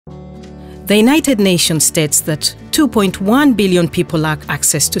The United Nations states that 2.1 billion people lack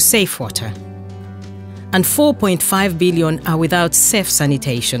access to safe water, and 4.5 billion are without safe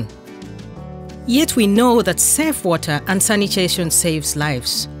sanitation. Yet we know that safe water and sanitation saves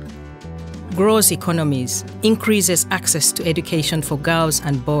lives, grows economies, increases access to education for girls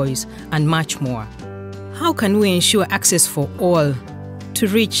and boys, and much more. How can we ensure access for all to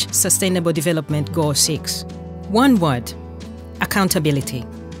reach Sustainable Development Goal 6? One word: accountability.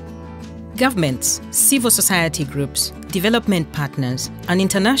 Governments, civil society groups, development partners, and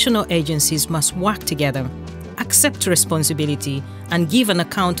international agencies must work together, accept responsibility, and give an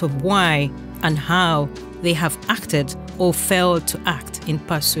account of why and how they have acted or failed to act in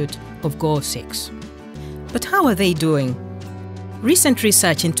pursuit of Goal 6. But how are they doing? Recent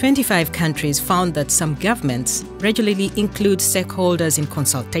research in 25 countries found that some governments regularly include stakeholders in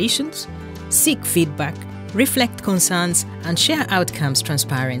consultations, seek feedback, reflect concerns, and share outcomes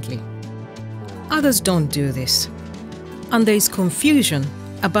transparently. Others don't do this, and there is confusion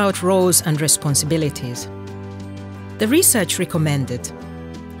about roles and responsibilities. The research recommended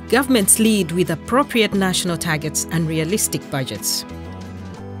governments lead with appropriate national targets and realistic budgets.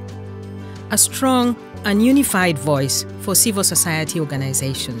 A strong and unified voice for civil society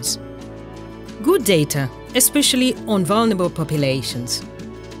organizations. Good data, especially on vulnerable populations.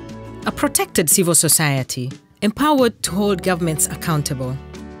 A protected civil society, empowered to hold governments accountable.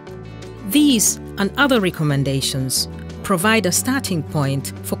 These and other recommendations provide a starting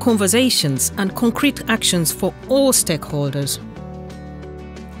point for conversations and concrete actions for all stakeholders.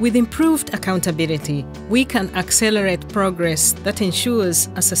 With improved accountability, we can accelerate progress that ensures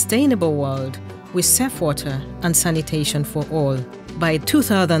a sustainable world with safe water and sanitation for all by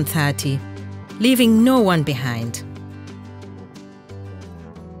 2030, leaving no one behind.